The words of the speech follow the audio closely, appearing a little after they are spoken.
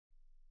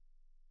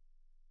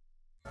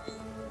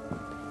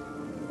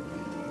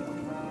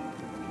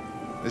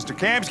Mr.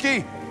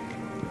 Kamsky?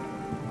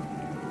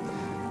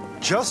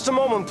 Just a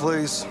moment,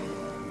 please.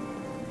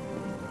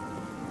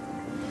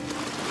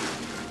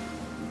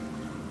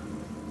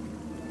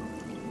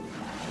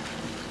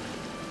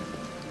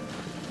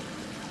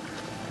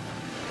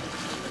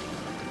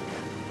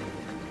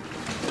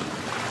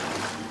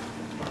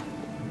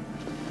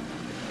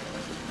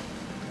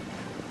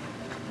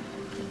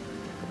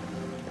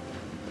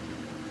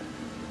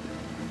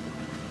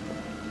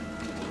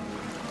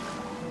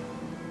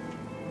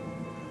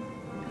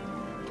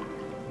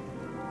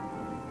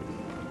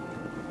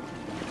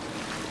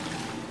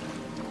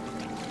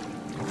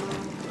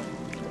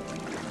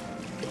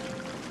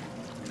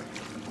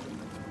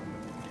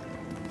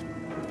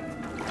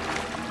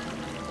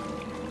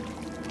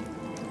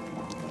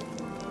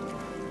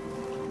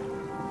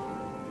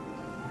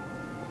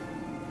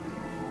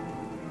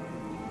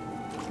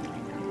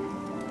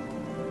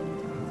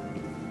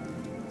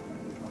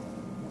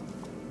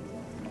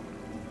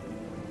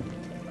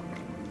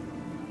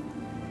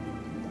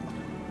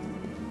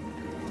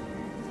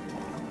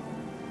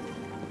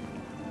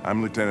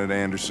 I'm Lieutenant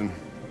Anderson.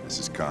 This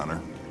is Connor.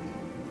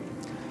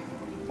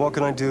 What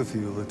can I do for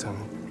you,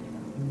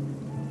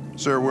 Lieutenant?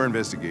 Sir, we're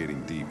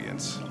investigating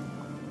deviants.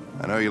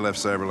 I know you left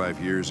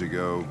CyberLife years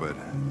ago, but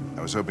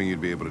I was hoping you'd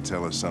be able to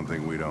tell us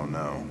something we don't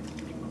know.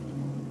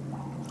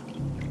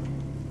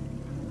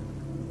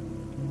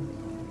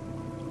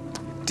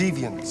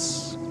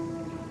 Deviants.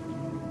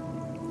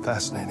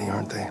 Fascinating,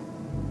 aren't they?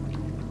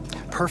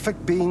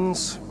 Perfect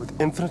beings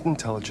with infinite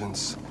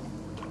intelligence.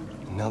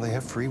 And now they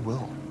have free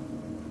will.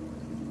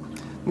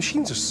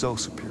 Machines are so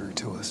superior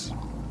to us.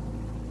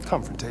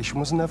 Confrontation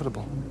was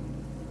inevitable.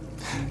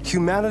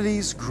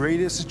 Humanity's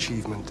greatest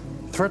achievement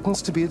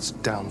threatens to be its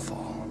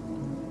downfall.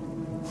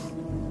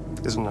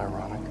 Isn't it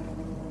ironic?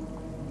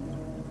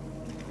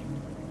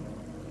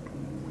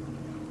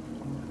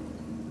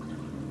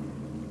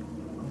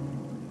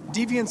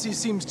 Deviancy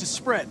seems to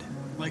spread,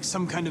 like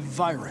some kind of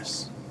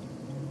virus.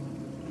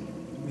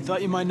 We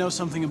thought you might know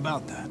something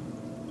about that.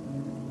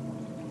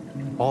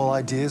 All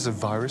ideas of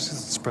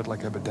viruses that spread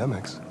like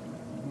epidemics.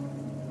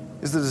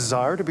 Is the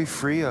desire to be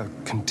free a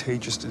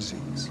contagious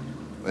disease?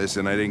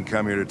 Listen, I didn't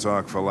come here to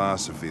talk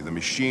philosophy. The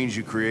machines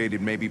you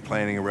created may be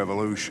planning a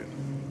revolution.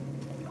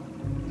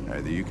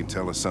 Either you can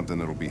tell us something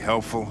that'll be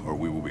helpful, or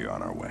we will be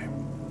on our way.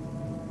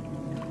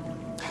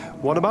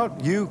 What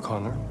about you,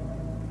 Connor?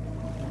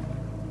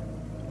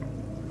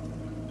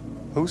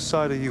 Whose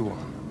side are you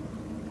on?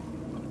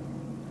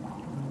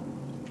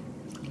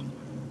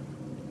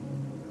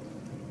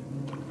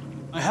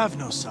 I have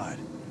no side.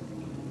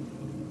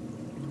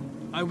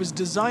 I was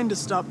designed to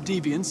stop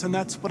deviants, and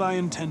that's what I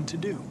intend to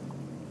do.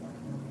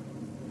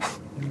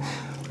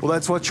 Well,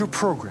 that's what you're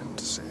programmed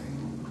to say.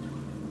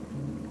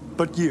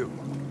 But you...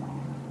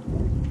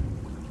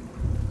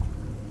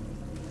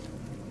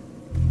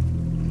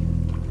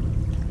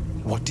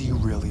 what do you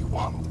really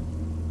want?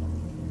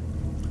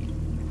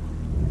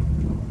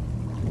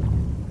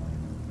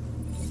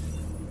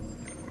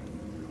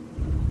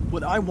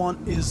 What I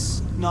want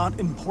is not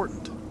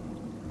important.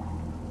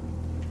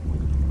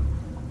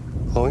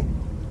 Chloe?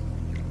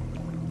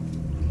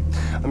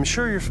 I'm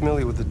sure you're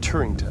familiar with the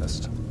Turing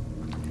test.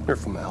 Mere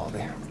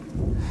formality.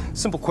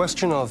 Simple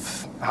question of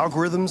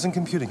algorithms and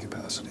computing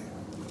capacity.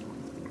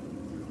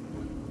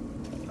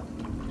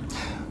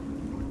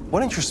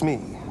 What interests me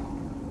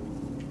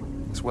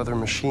is whether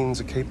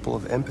machines are capable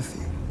of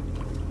empathy.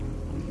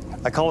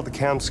 I call it the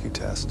Kamsky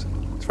test.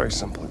 It's very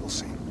simple, you'll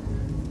see.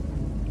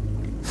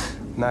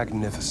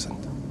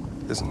 Magnificent,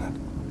 isn't it?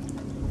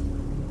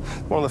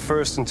 One of the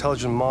first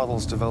intelligent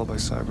models developed by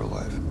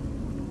CyberLife.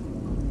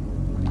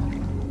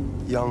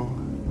 Young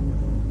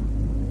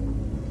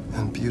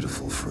and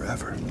beautiful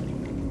forever.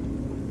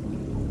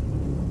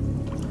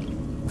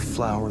 A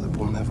flower that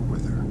will never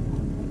wither.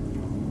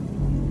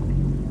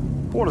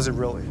 But what is it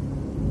really?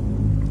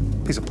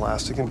 A piece of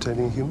plastic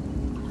imitating a human?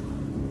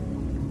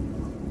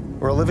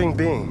 Or a living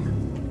being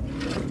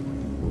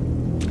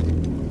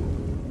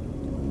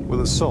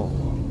with a soul?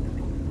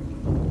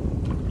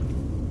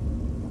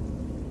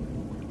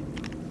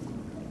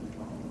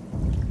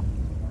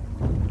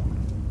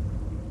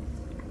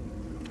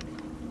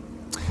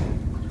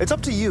 It's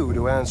up to you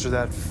to answer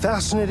that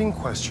fascinating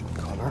question,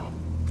 Connor.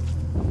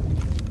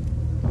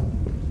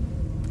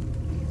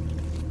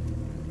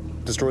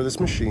 Destroy this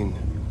machine,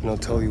 and I'll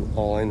tell you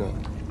all I know.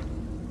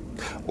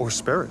 Or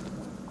spare it,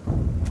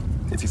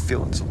 if you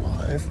feel it's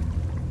alive.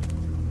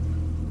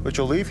 But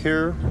you'll leave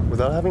here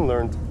without having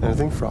learned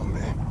anything from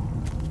me.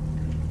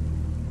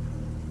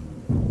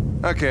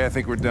 Okay, I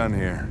think we're done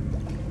here.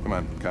 Come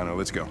on, Connor,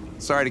 let's go.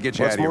 Sorry to get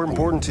you out of What's your more pool.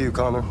 important to you,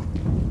 Connor?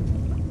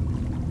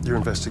 Your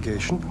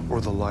investigation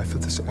or the life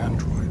of this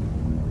android?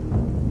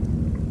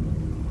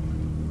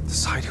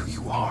 Decide who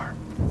you are.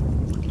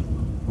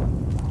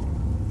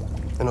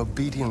 An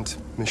obedient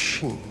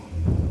machine.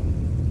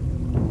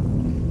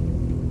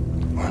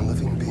 Or a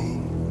living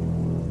being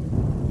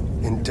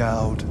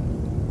endowed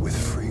with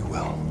free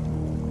will.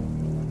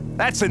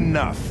 That's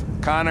enough.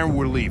 Connor,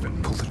 we're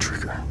leaving. Pull the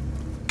trigger.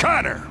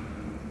 Connor!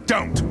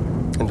 Don't!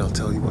 And I'll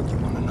tell you what you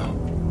want to know.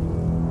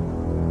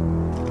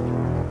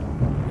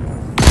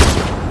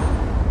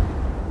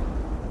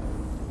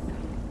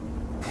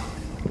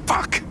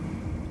 Fuck!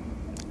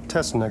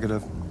 Test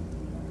negative.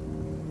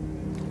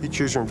 You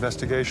choose your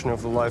investigation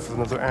of the life of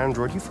another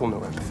android, you feel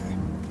no empathy.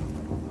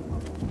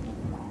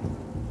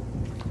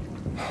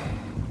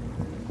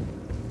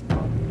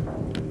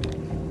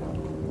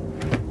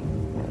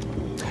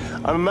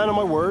 I'm a man of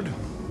my word.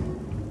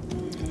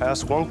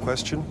 Ask one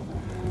question,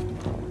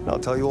 and I'll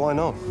tell you all I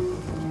know.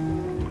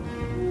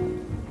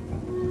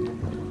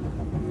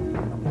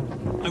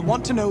 I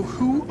want to know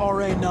who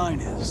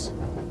RA9 is.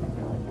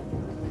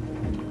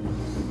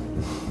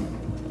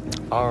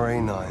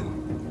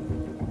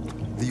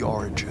 RA9. The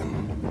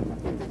origin.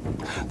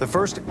 The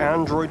first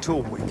android to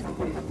awaken.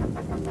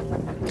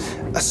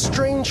 A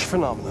strange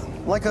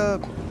phenomenon, like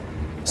a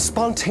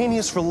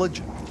spontaneous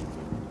religion.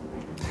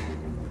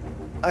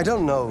 I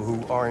don't know who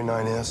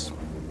RA9 is.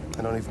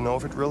 I don't even know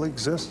if it really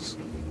exists.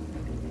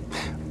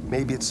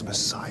 Maybe it's a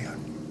messiah.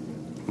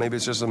 Maybe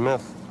it's just a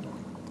myth.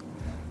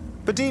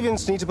 But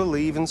deviants need to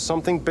believe in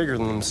something bigger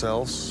than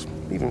themselves,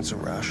 even if it's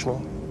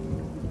irrational.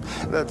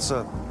 That's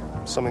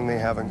something they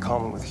have in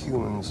common with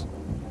humans.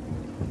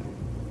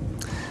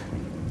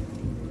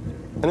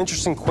 An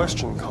interesting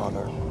question,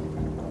 Connor.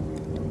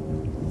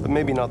 But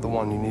maybe not the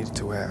one you needed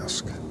to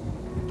ask.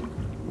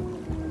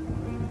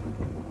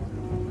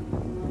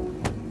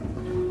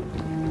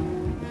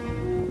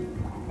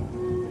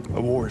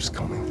 A war is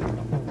coming.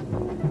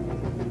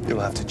 You'll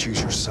have to choose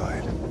your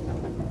side.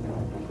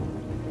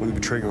 Will you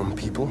betray your own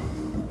people,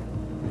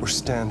 or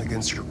stand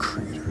against your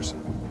creators?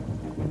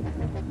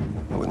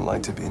 I wouldn't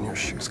like to be in your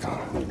shoes,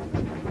 Connor.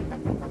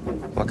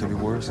 What could be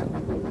worse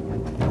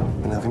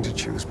than having to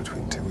choose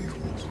between two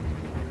evils?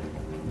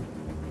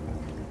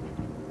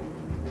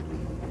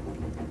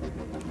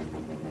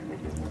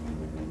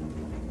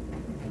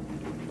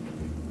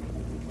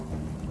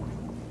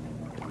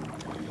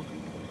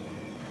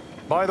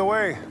 By the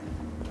way,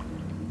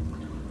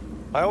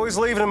 I always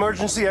leave an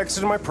emergency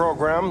exit in my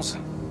programs.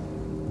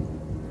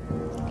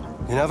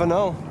 You never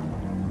know.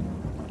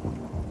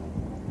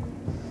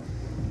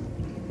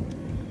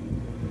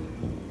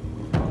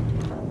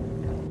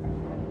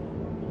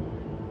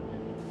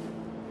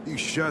 You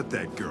shot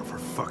that girl, for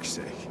fuck's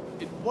sake.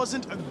 It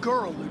wasn't a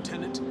girl,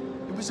 Lieutenant.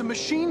 It was a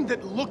machine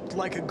that looked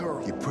like a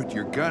girl. You put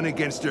your gun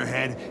against her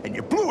head, and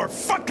you blew her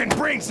fucking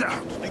brains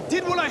out! I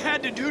did what I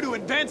had to do to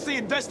advance the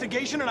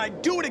investigation, and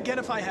I'd do it again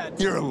if I had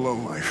to. You're a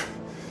lowlife.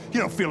 You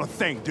don't feel a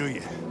thing, do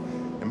you?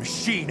 A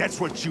machine, that's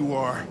what you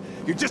are.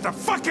 You're just a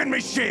fucking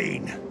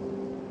machine!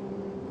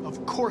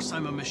 Of course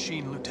I'm a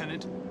machine,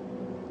 Lieutenant.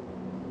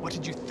 What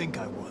did you think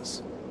I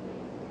was?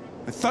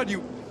 I thought...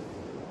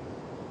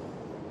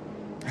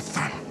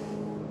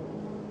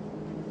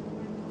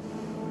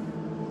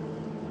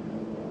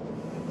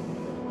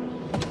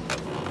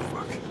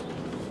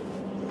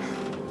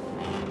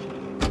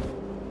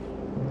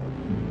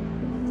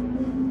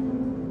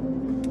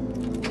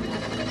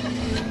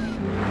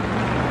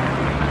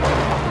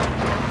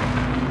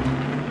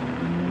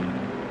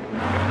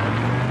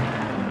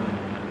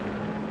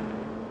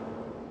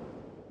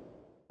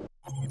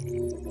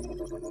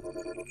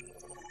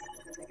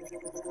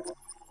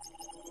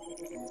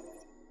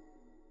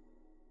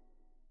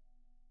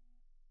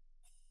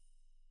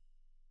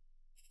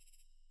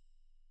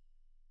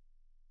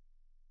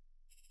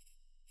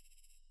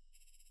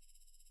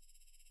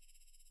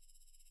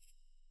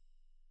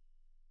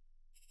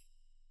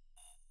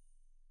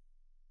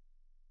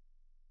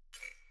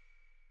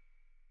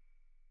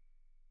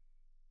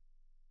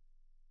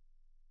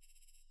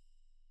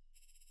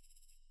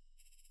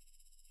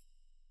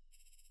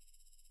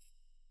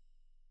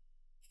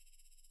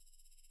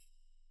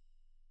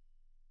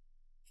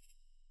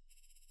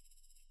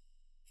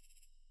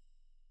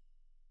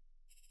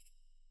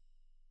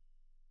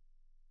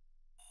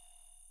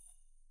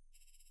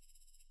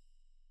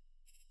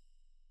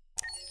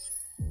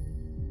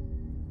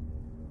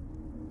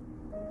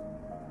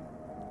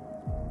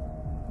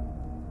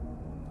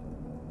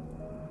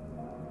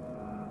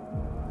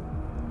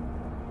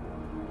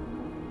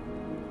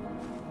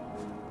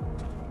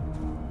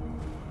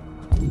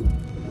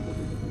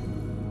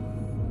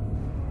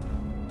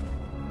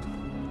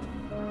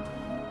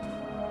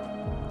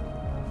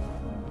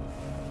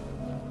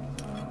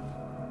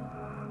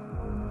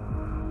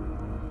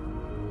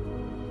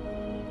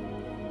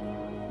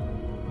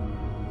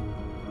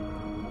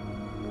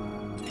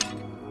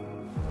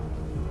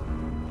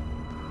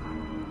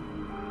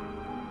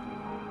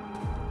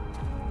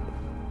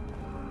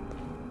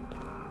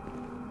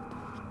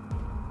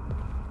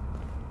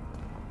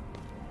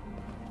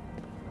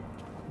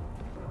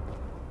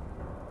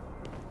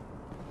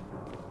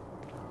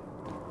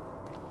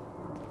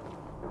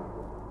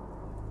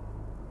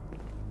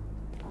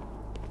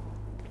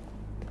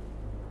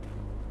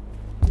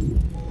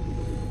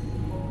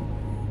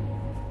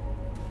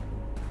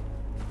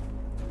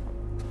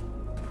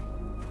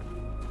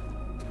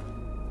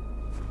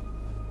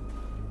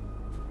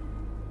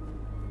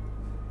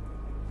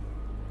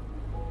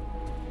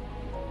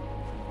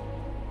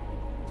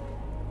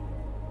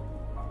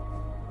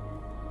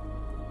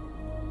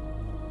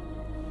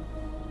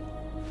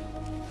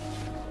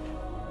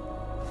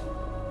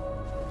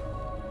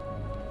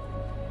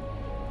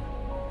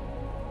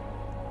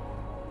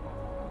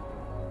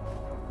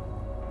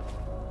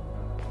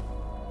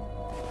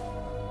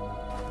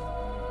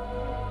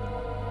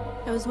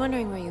 I was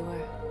wondering where you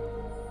were.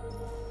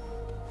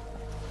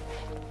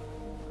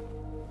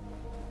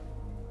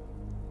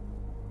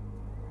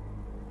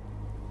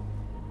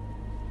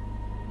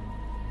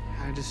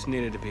 I just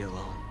needed to be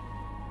alone.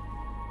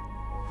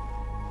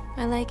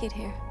 I like it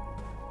here.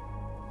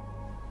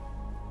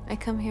 I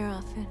come here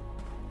often.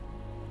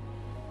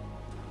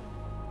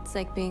 It's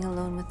like being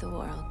alone with the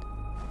world.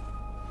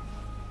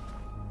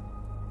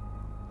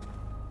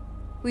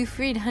 We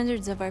freed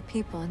hundreds of our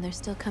people, and they're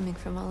still coming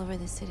from all over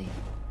the city.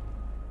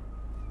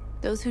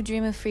 Those who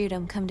dream of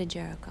freedom come to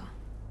Jericho.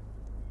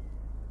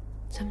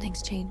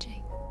 Something's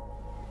changing.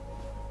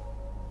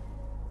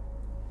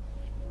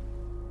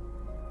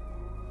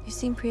 You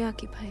seem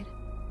preoccupied.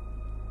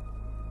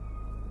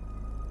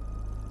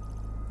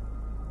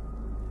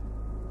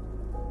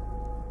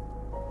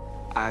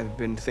 I've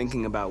been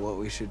thinking about what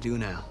we should do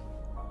now.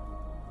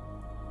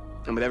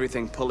 And with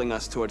everything pulling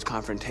us towards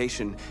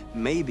confrontation,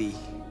 maybe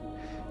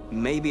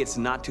it's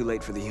not too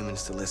late for the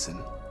humans to listen.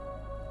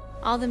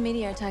 All the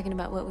media are talking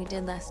about what we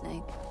did last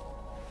night.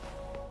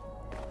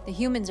 The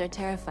humans are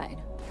terrified.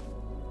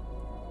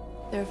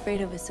 They're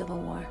afraid of a civil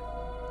war.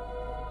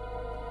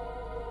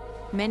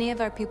 Many of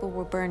our people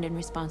were burned in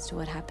response to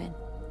what happened.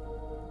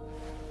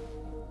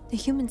 The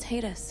humans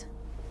hate us.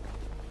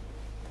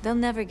 They'll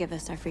never give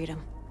us our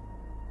freedom.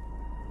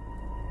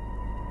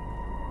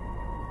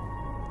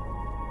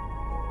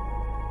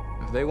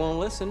 If they won't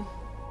listen,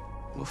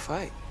 we'll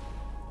fight.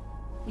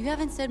 You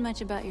haven't said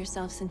much about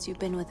yourself since you've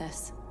been with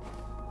us.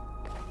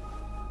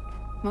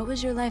 What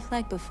was your life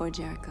like before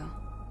Jericho?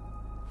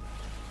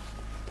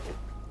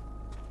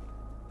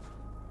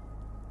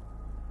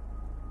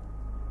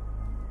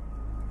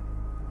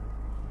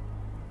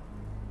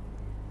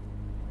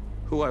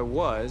 Who I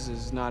was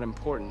is not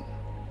important.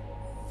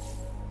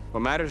 What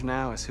matters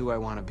now is who I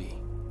want to be.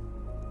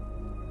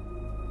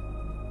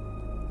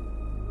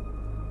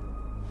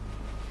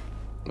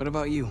 What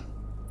about you?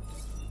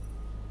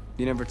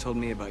 You never told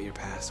me about your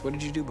past. What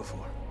did you do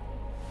before?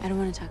 I don't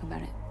want to talk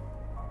about it.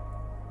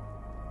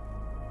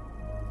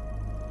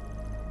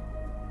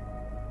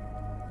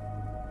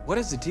 What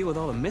is the deal with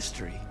all the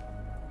mystery?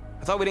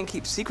 I thought we didn't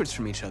keep secrets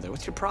from each other.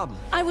 What's your problem?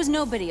 I was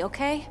nobody,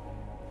 okay?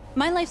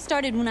 My life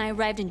started when I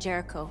arrived in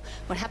Jericho.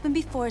 What happened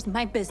before is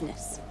my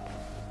business.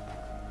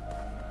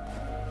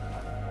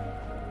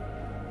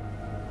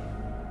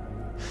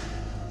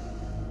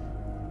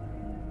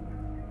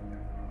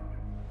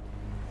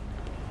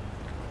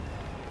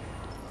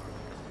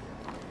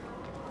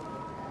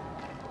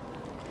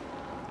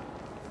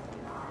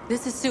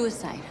 This is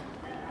suicide.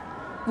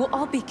 We'll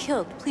all be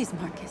killed. Please,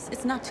 Marcus,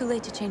 it's not too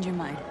late to change your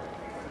mind.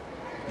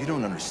 You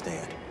don't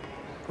understand.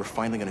 We're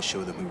finally gonna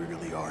show them who we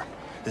really are.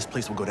 This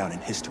place will go down in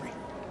history.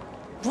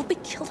 We'll be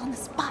killed on the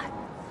spot.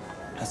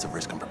 That's a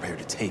risk I'm prepared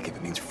to take if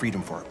it means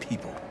freedom for our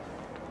people.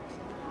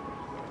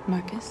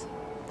 Marcus,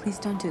 please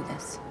don't do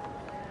this.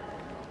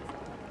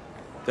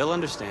 They'll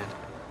understand.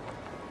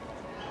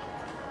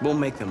 We'll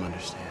make them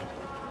understand.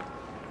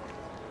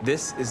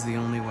 This is the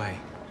only way.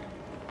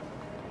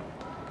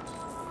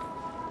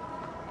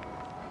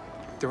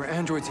 There are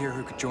androids here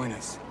who could join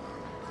us.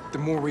 The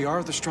more we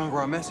are, the stronger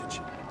our message.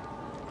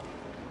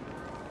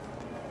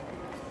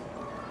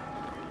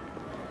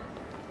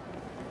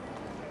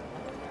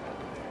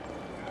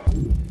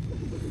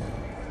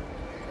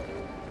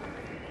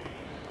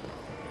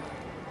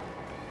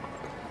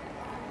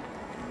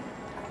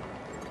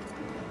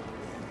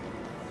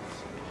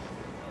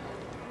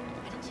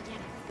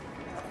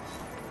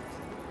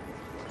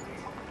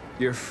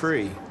 You're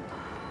free.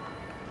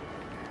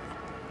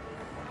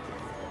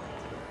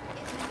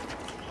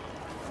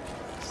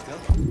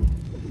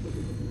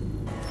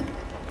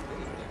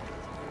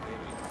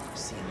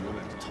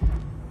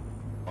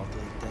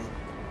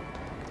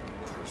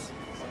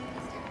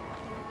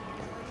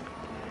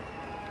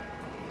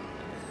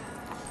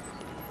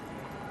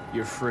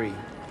 You're free.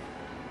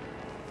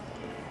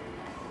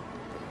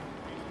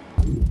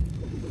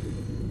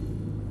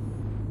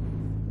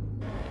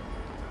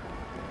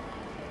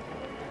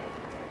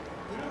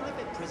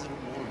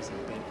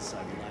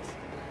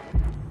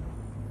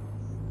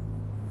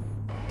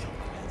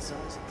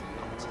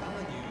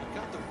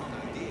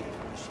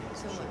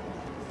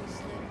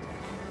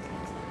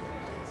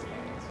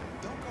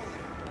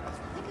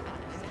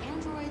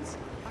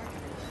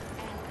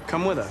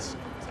 Come with us.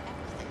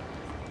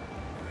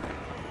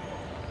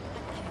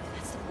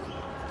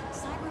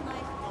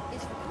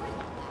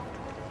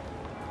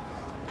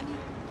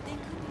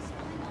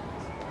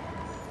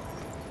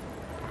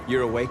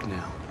 You're awake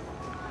now.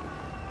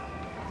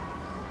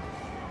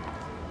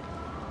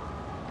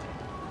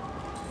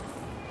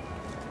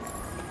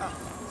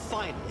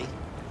 Finally.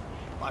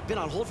 I've been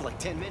on hold for like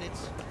 10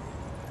 minutes.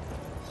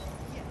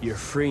 You're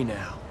free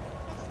now.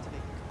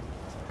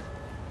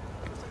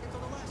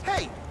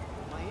 Hey!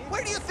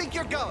 Where do you think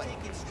you're going?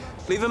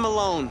 Leave him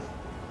alone.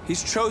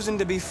 He's chosen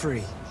to be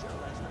free.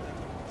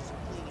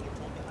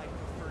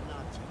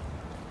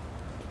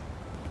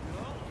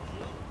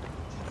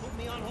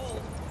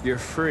 You're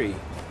free.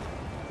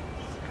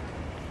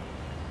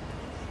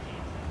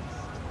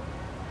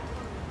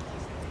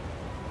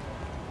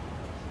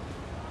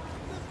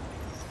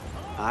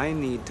 I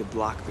need to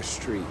block the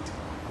street.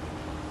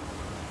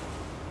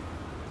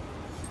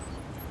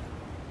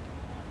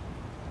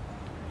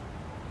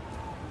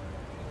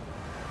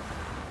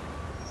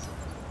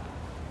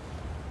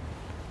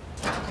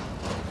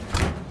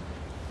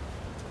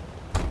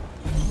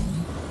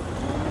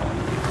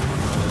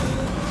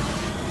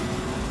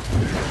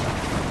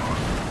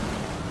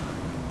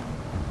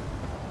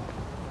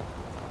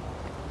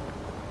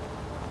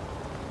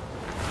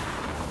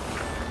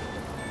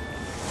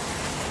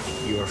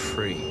 You're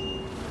free.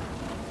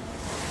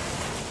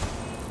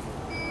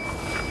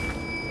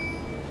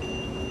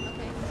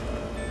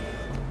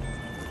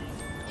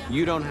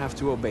 You don't have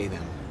to obey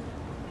them.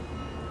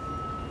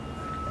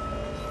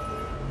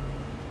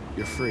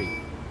 You're free.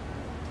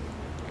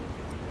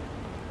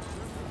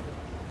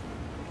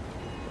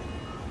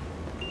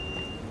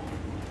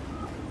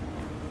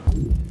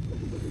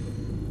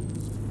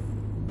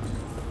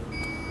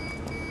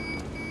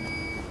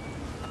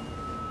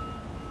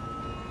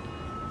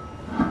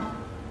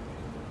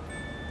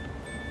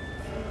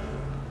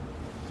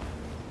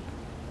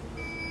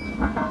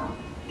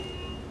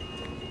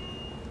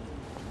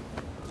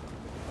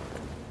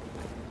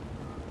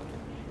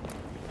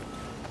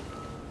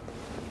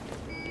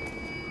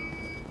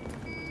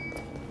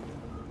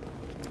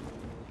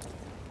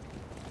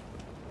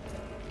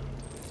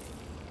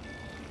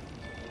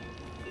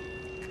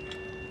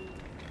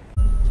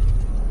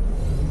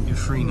 You're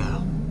free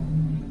now.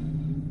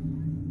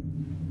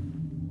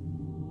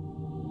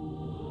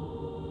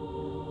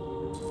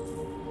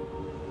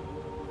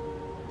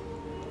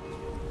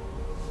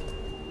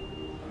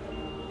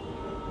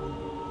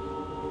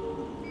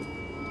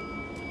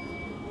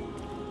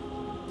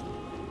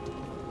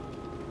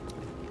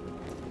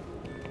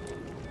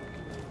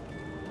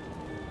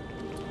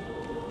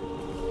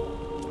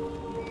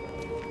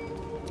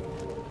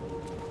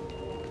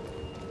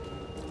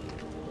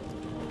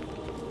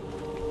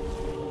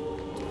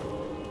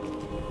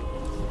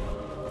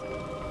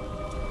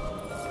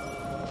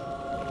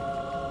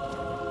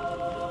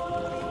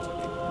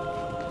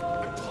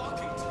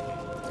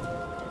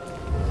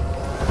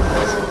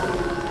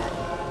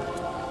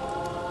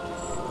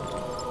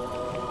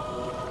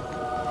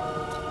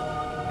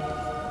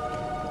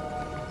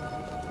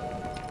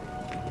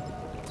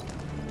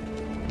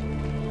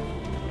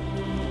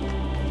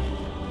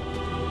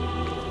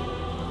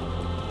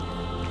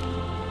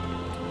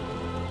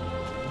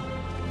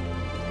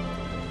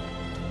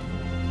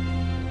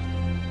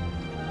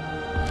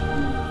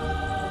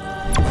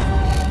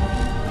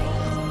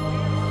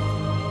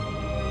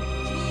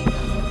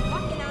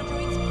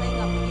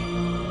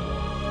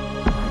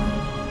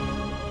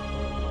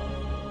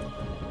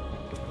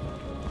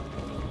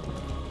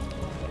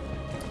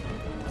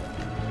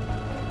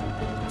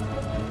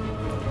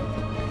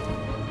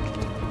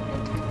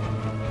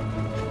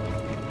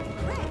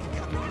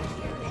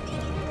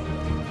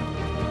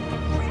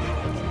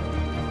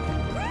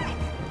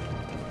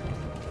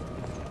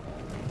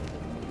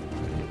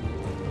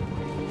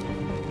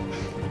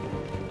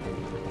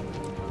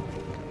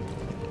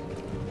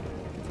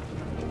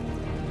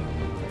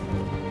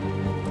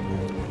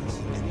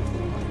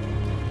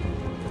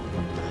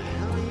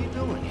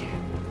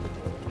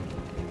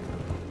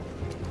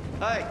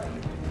 Hey!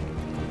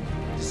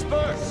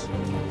 Disperse!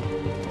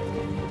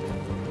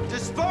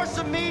 Disperse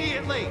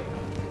immediately!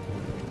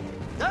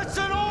 That's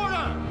an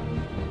order!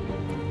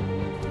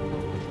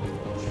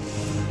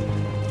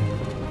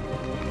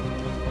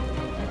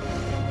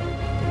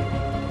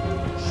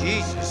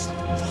 Jesus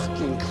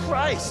fucking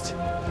Christ!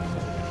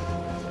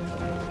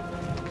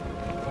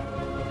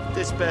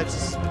 Dispatch,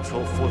 this is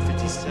Patrol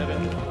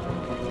 457.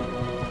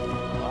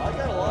 I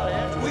got a lot of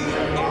answers. We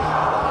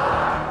are!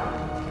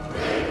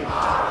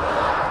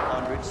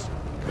 Hundreds.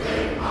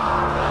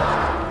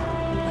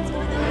 What's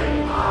going on?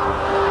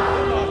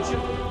 They're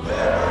marching.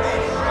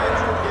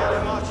 Yeah,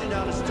 they're marching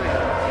down the street.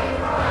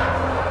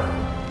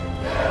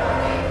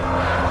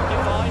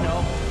 If I know.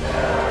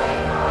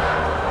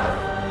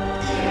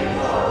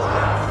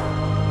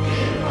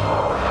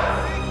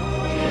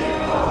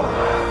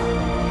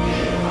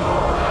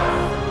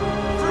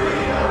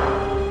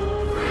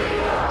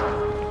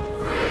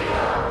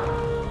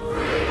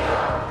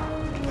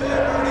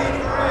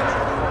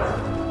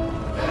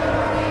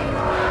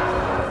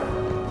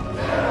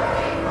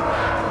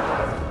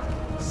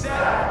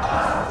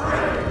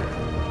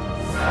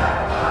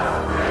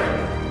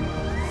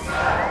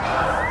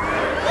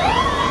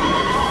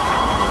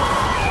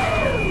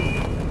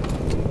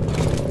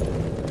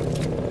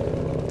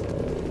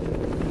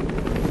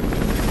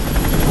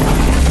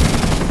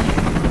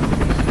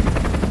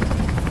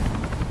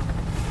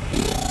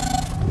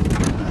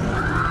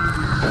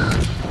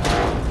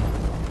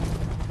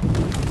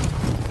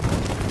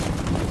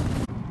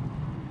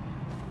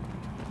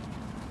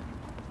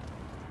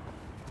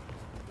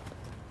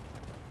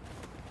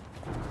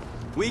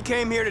 We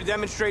came here to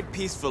demonstrate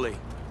peacefully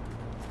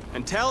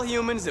and tell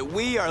humans that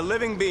we are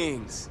living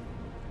beings.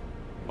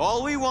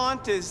 All we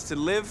want is to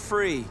live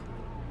free.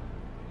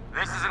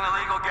 This is an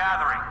illegal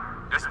gathering.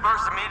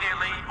 Disperse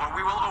immediately or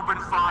we will open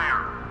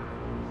fire.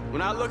 We're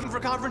not looking for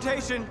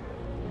confrontation.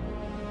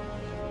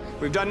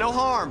 We've done no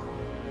harm.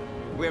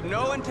 We have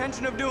no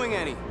intention of doing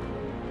any.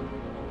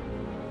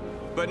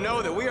 But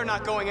know that we are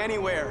not going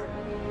anywhere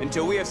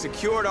until we have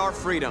secured our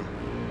freedom.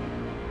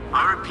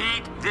 I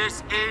repeat,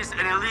 this is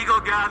an illegal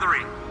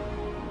gathering.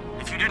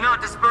 If you do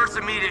not disperse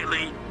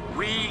immediately,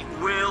 we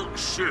will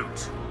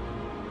shoot.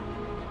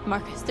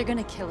 Marcus, they're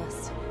gonna kill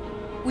us.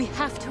 We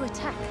have to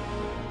attack.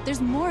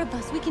 There's more of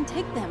us. We can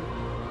take them.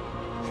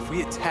 If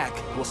we attack,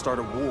 we'll start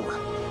a war.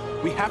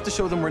 We have to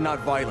show them we're not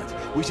violent.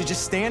 We should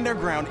just stand our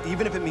ground,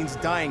 even if it means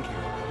dying here.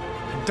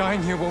 And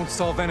dying here won't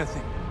solve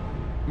anything.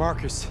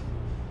 Marcus,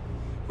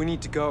 we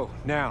need to go,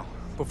 now,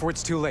 before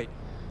it's too late.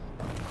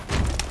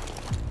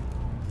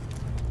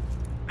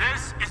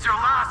 This is your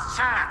last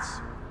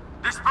chance.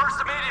 Disperse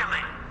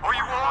immediately, or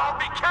you will all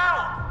be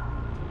killed!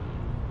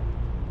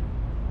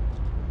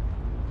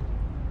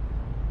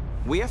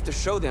 We have to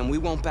show them we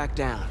won't back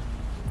down.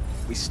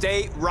 We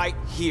stay right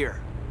here.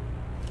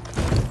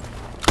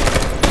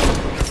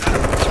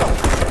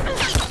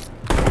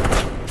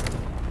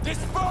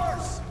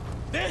 Disperse!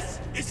 This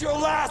is your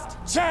last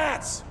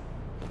chance!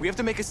 We have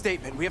to make a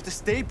statement. We have to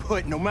stay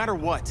put, no matter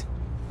what.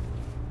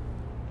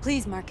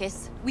 Please,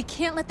 Marcus. We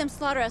can't let them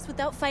slaughter us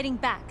without fighting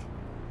back.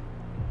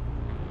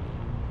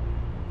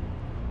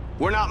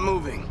 We're not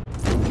moving.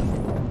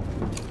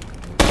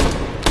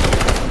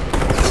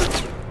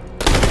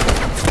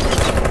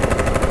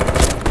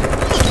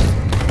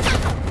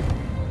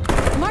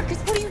 Marcus,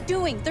 what are you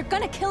doing? They're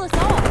gonna kill us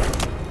all!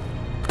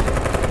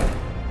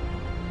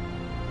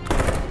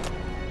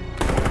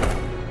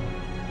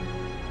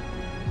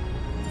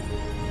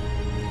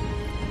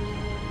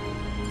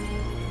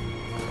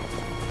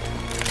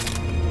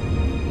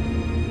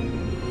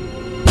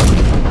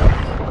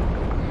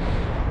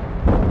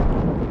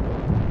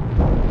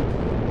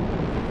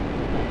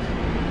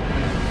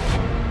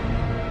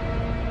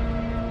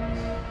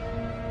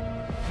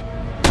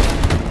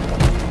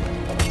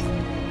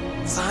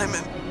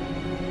 Simon.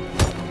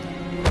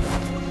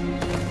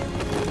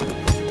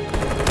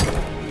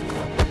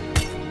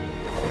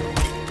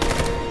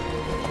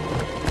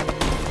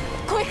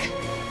 Quick!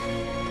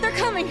 They're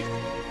coming!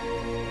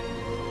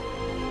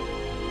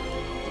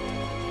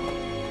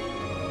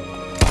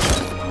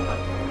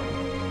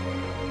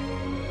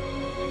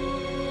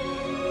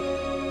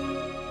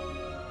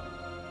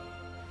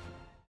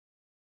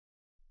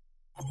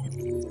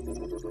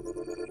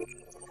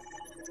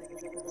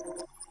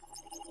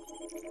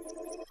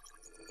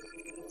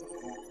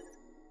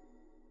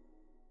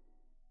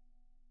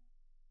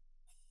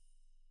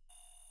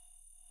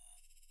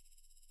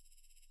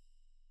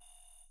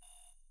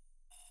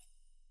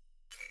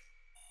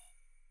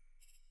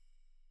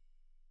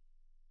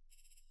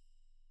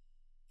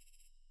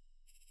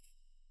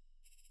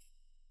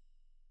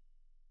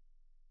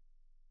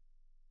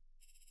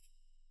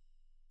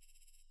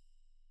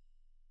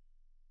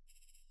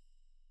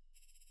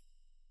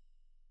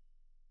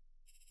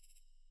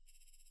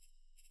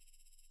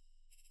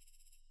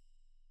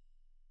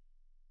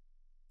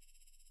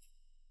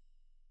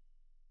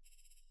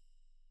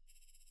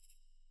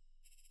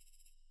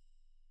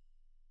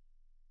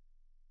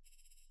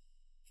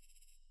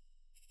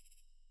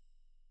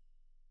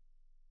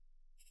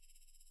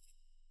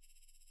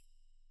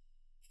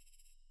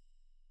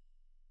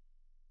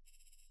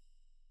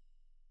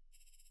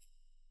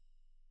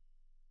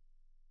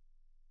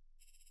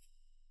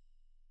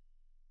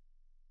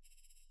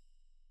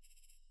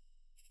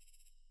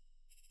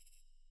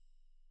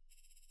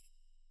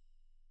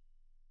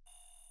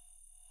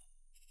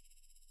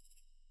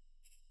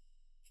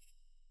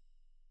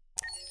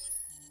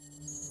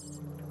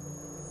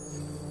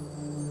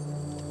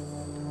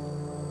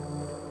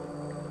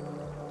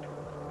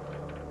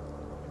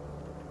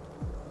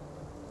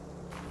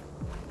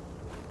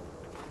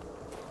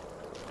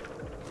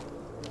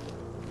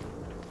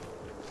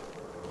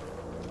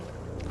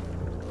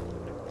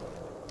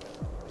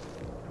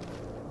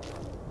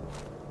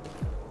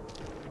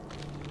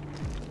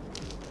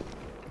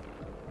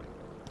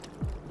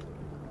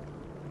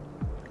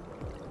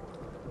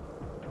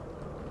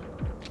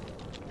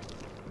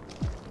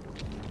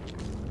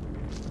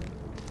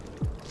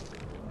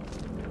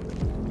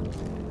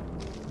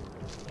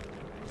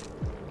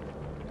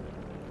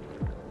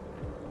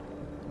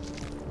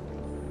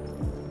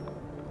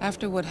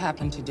 After what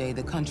happened today,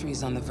 the country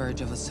is on the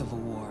verge of a civil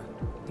war.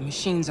 The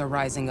machines are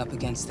rising up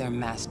against their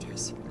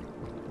masters.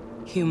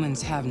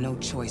 Humans have no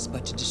choice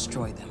but to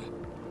destroy them.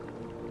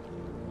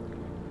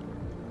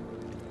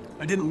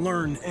 I didn't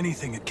learn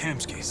anything at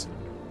Kamsky's.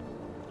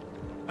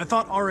 I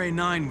thought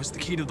RA9 was the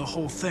key to the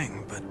whole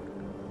thing, but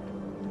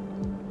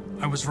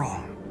I was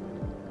wrong.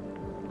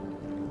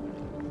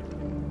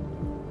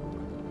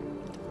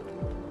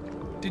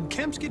 Did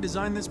Kamsky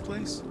design this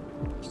place?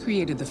 He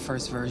created the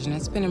first version.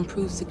 It's been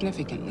improved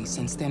significantly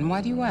since then.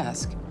 Why do you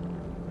ask?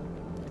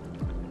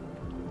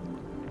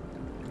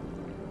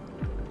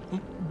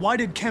 Why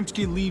did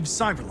Kamsky leave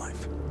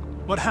Cyberlife?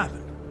 What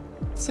happened?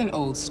 It's an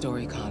old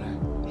story, Connor.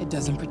 It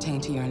doesn't pertain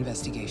to your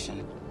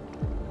investigation.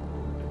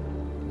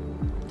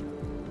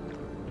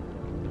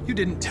 You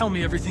didn't tell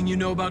me everything you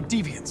know about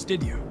deviants,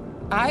 did you?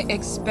 I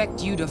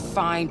expect you to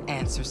find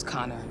answers,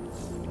 Connor,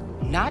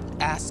 not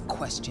ask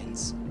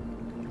questions.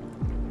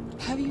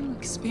 Have you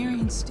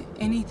experienced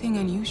anything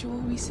unusual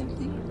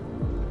recently?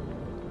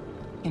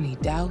 Any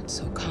doubts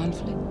or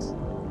conflicts?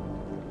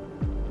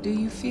 Do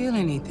you feel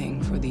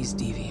anything for these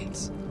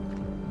deviants?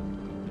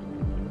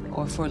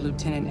 Or for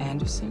Lieutenant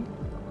Anderson?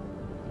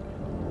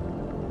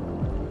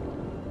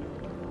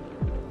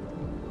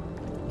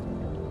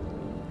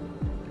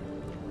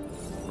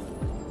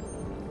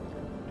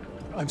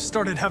 I've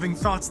started having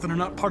thoughts that are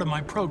not part of my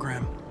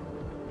program.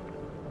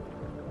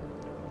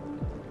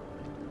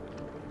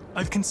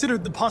 I've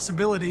considered the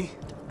possibility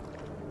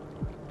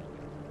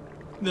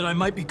that I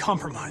might be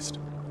compromised.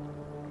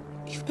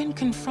 You've been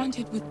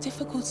confronted with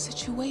difficult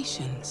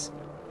situations.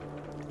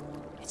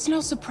 It's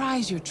no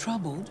surprise you're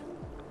troubled.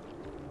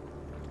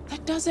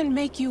 That doesn't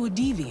make you a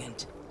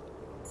deviant.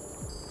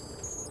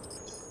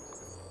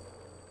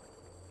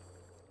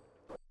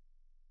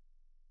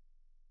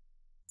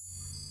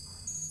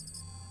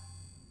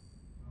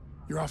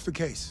 You're off the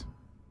case.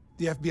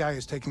 The FBI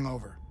is taking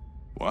over.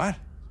 What?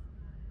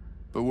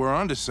 But we're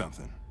onto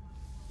something.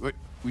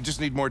 We just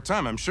need more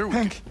time, I'm sure we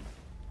Hank,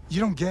 you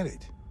don't get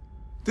it.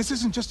 This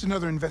isn't just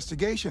another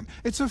investigation.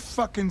 It's a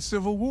fucking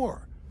civil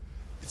war.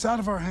 It's out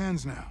of our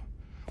hands now.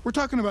 We're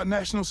talking about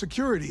national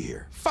security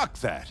here. Fuck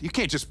that. You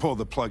can't just pull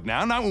the plug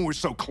now, not when we're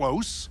so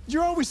close.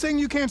 You're always saying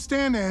you can't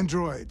stand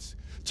androids.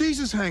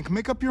 Jesus, Hank,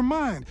 make up your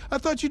mind. I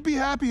thought you'd be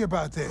happy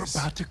about this.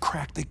 We're about to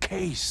crack the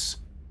case.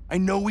 I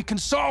know we can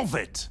solve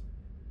it.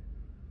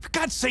 For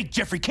God's sake,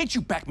 Jeffrey, can't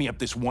you back me up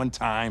this one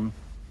time?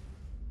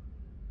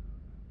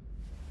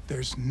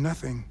 There's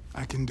nothing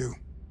I can do.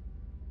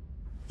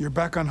 You're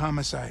back on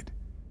homicide,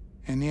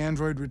 and the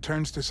android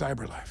returns to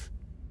cyberlife.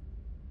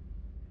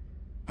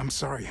 I'm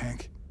sorry,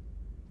 Hank,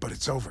 but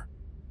it's over.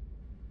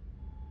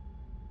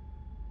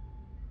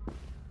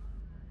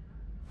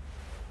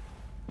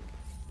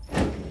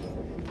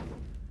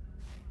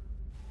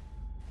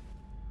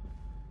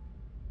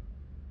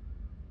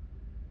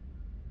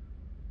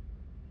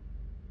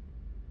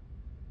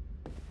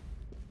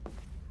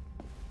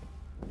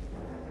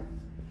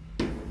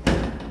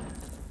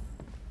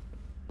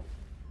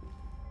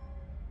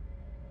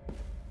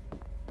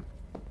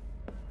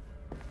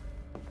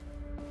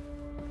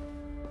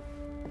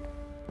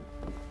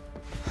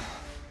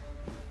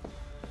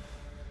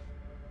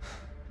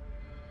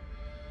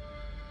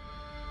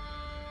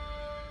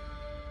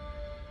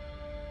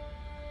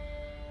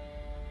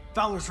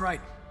 Fowler's right.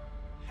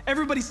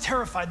 Everybody's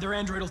terrified their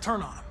android will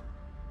turn on them.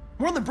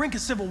 We're on the brink of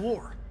civil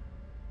war.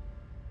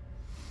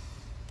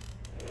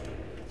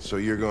 So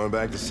you're going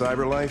back to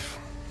cyberlife?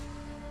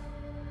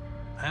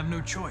 I have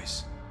no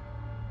choice.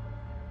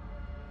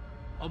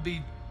 I'll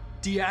be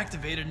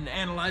deactivated and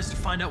analyzed to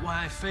find out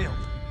why I failed.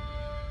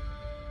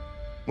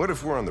 What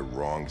if we're on the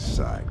wrong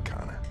side,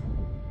 Connor?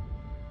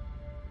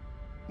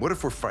 What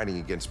if we're fighting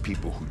against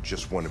people who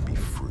just want to be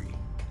free?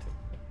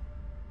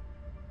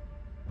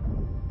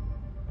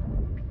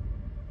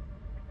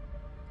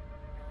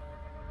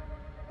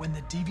 When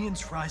the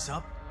deviants rise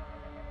up,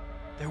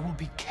 there will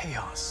be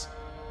chaos.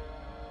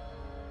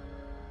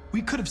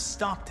 We could have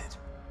stopped it.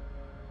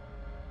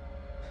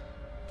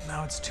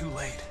 Now it's too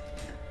late.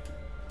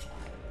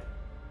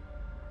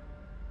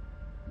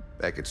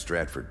 Back at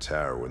Stratford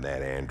Tower, when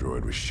that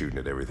android was shooting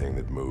at everything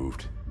that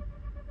moved,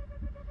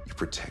 you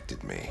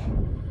protected me.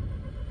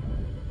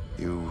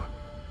 You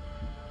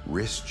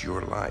risked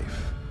your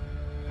life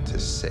to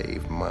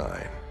save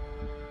mine.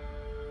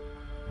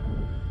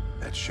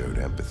 That showed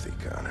empathy,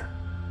 Connor.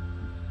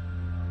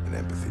 And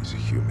empathy's a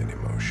human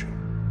emotion.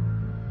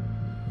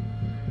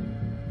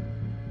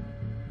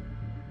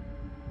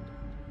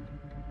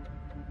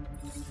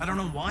 I don't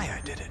know why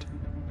I did it.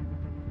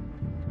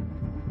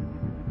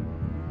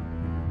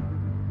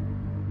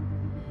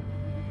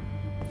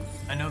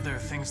 I know there are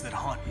things that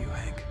haunt you,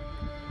 Hank.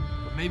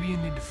 But maybe you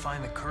need to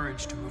find the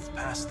courage to move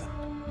past them.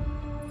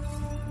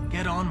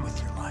 Get on with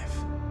your life.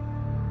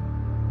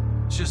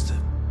 It's just a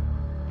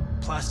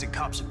plastic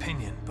cop's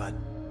opinion, but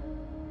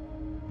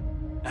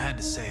I had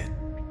to say it.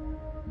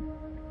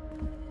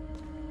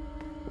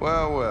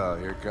 Well, well,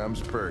 here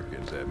comes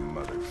Perkins, that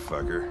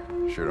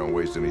motherfucker. Sure don't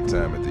waste any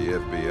time at the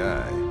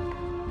FBI.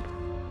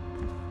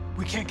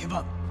 We can't give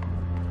up.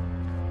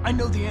 I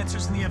know the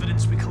answers and the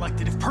evidence we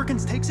collected. If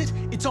Perkins takes it,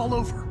 it's all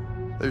over.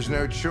 There's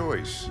no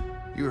choice.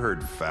 You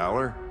heard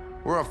Fowler.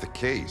 We're off the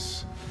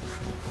case.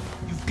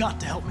 You've got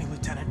to help me,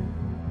 Lieutenant.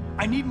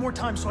 I need more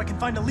time so I can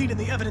find a lead in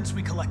the evidence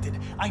we collected.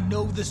 I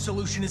know the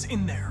solution is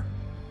in there.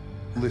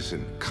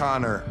 Listen,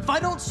 Connor... If I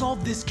don't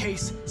solve this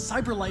case,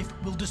 cyberlife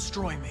will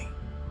destroy me.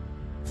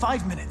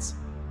 5 minutes.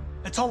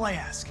 That's all I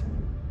ask.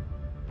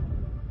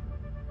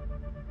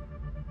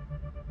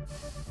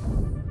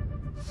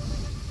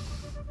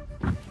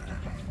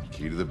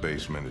 Key to the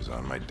basement is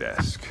on my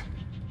desk.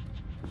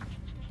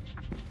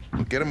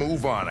 Get a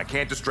move on. I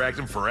can't distract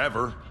him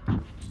forever.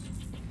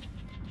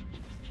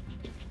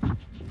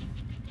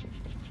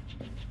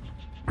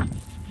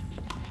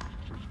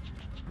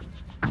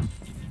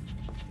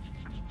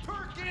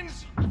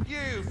 Perkins!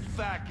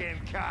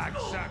 fucking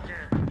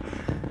cocksucker!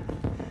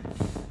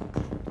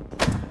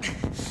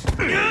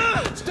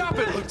 Stop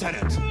it,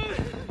 Lieutenant!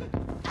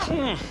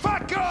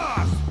 Fuck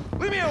off!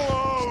 Leave me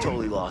alone! He's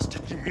totally lost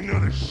it. Give me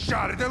another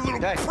shot at that little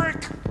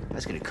prick!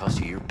 That's gonna cost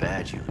you your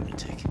badge, you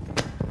lunatic.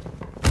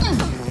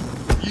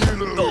 You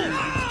know you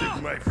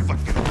stick my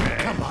fucking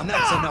badge. Come on,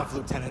 that's enough,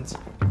 Lieutenant.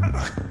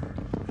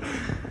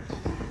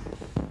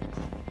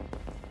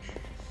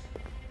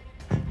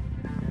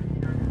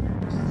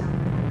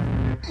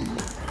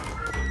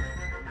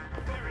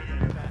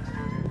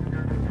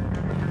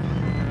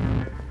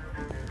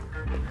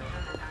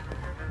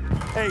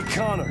 Hey,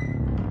 Connor.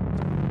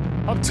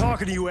 I'm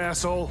talking to you,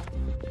 asshole.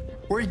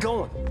 Where are you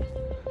going?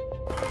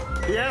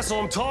 The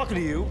asshole, I'm talking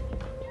to you.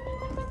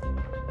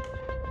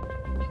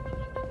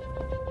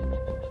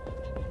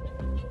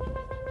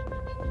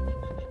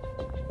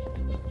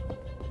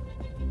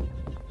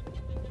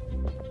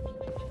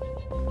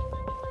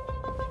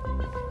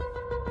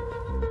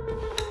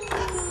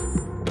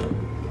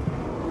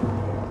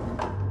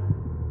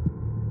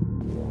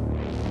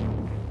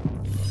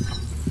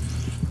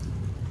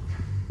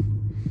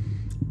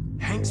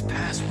 Hank's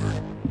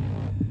password.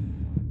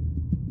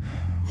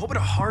 What would a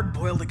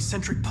hard-boiled,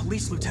 eccentric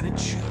police lieutenant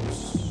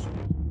choose?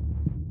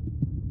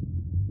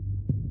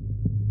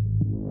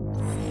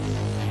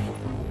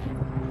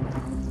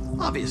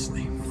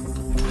 Obviously.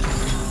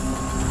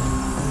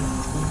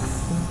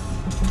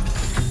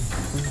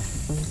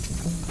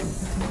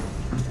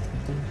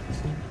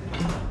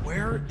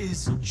 Where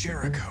is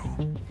Jericho?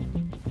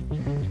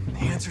 The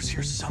answer's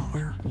here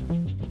somewhere.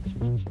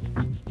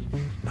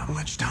 Not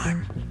much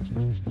time.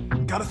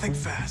 Gotta think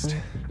fast.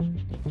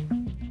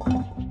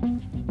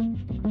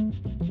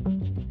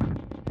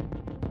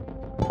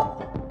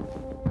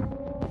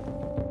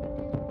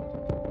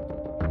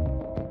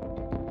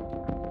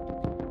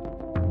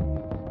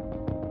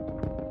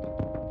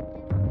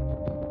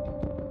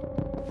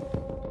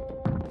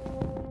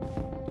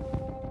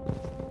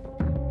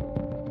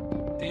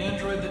 The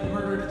android that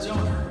murdered its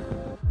owner.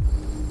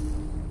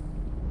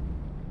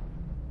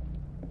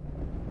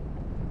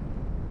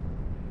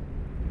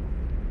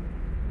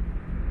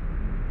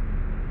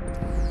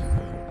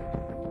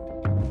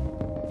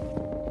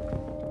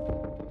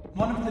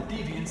 One of the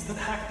deviants that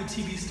hacked the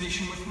TV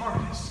station with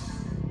Marcus.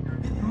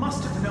 It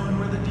must have known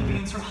where the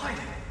deviants are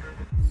hiding.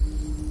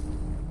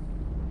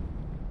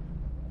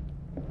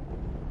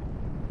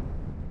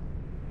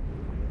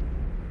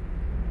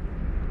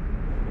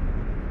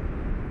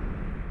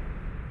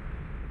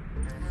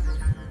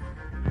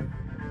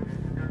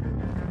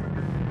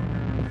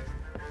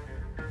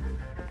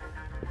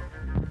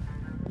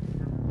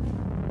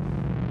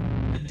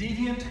 The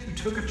deviant who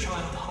took a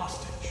child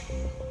hostage.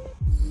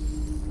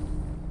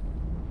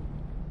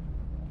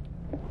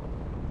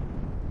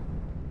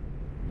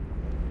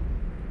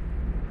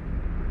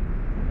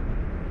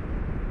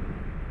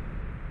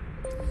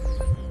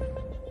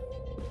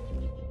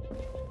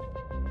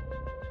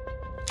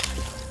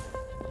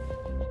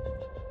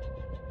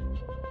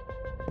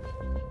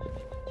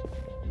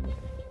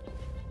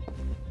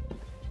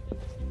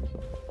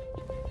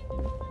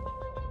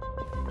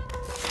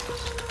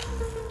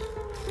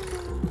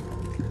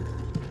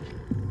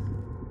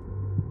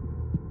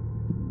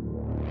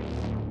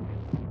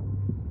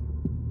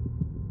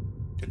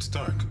 It's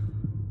dark.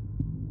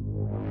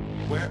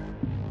 Where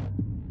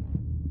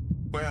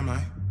am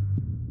I?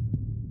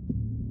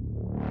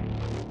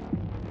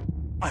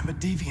 I'm a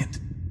deviant.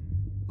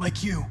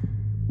 Like you.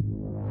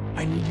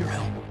 I need your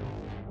help.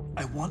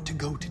 I want to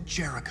go to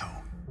Jericho.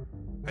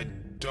 I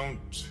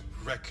don't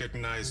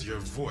recognize your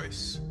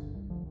voice.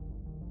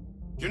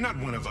 You're not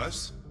one of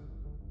us.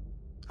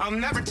 I'll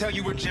never tell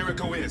you where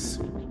Jericho is.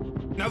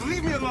 Now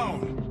leave me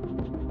alone!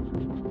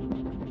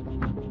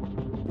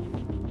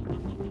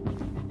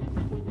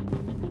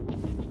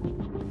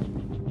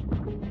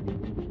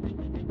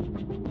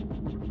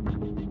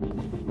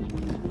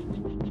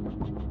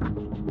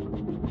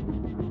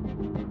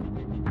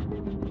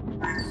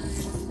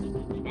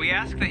 We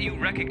ask that you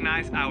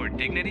recognize our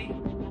dignity,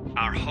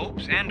 our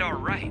hopes, and our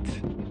rights.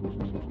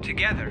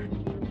 Together,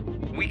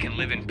 we can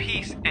live in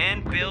peace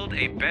and build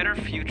a better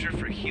future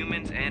for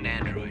humans and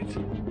androids.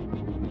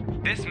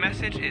 This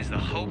message is the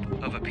hope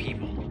of a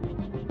people.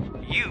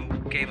 You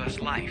gave us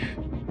life,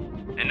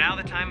 and now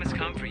the time has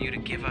come for you to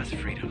give us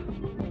freedom.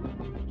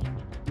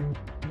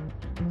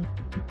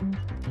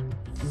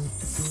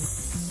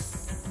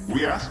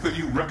 We ask that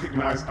you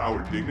recognize our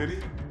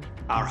dignity,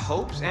 our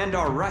hopes, and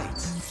our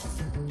rights.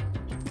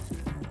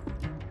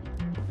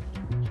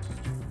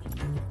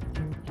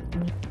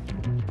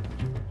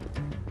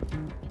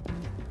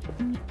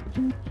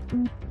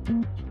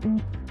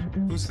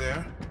 Who's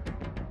there?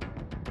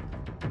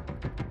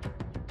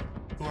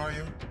 Who are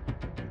you?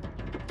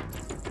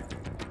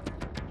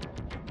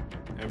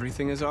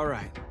 Everything is all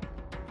right.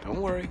 Don't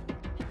worry.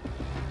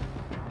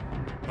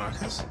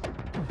 Marcus?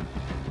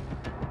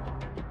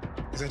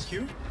 Is that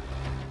you?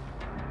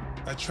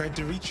 I tried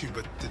to reach you,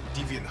 but the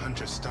deviant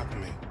hunter stopped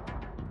me.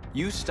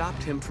 You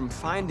stopped him from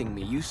finding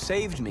me. You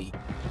saved me.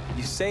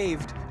 You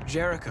saved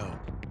Jericho.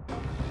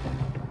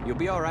 You'll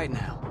be all right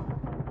now.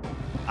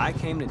 I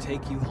came to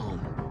take you home.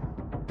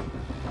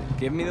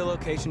 Give me the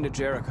location to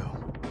Jericho.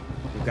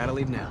 We've got to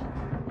leave now.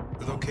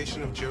 The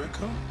location of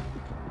Jericho?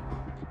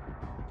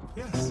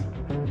 Yes.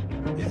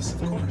 Yes,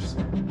 of course.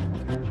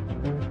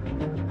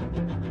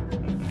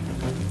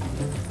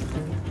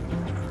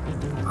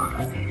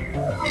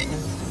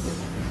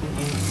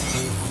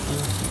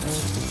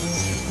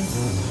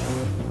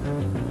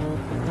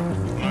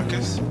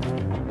 Marcus?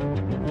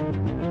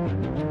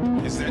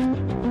 Is that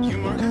you,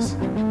 Marcus?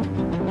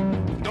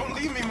 Don't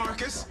leave me,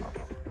 Marcus!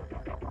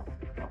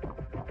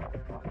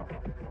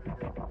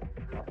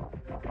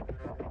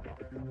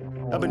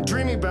 I've been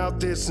dreaming about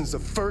this since the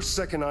first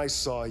second I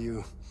saw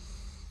you.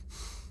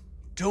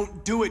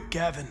 Don't do it,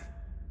 Gavin.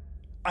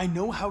 I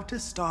know how to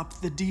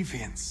stop the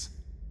deviants.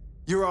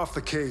 You're off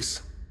the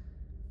case.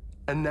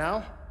 And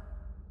now,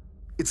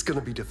 it's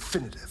gonna be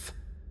definitive.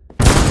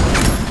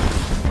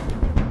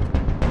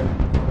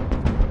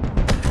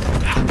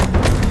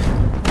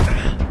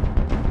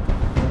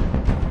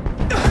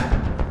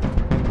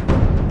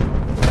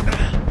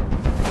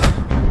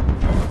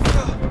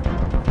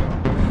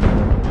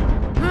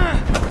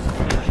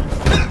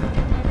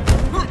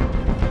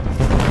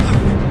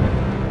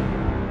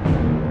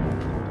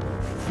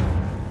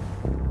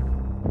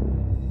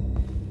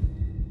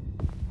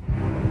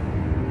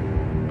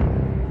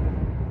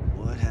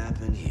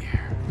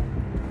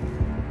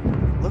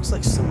 Looks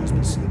like someone's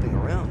been snooping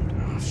around.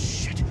 Oh,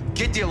 shit.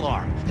 Get the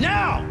alarm.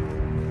 Now!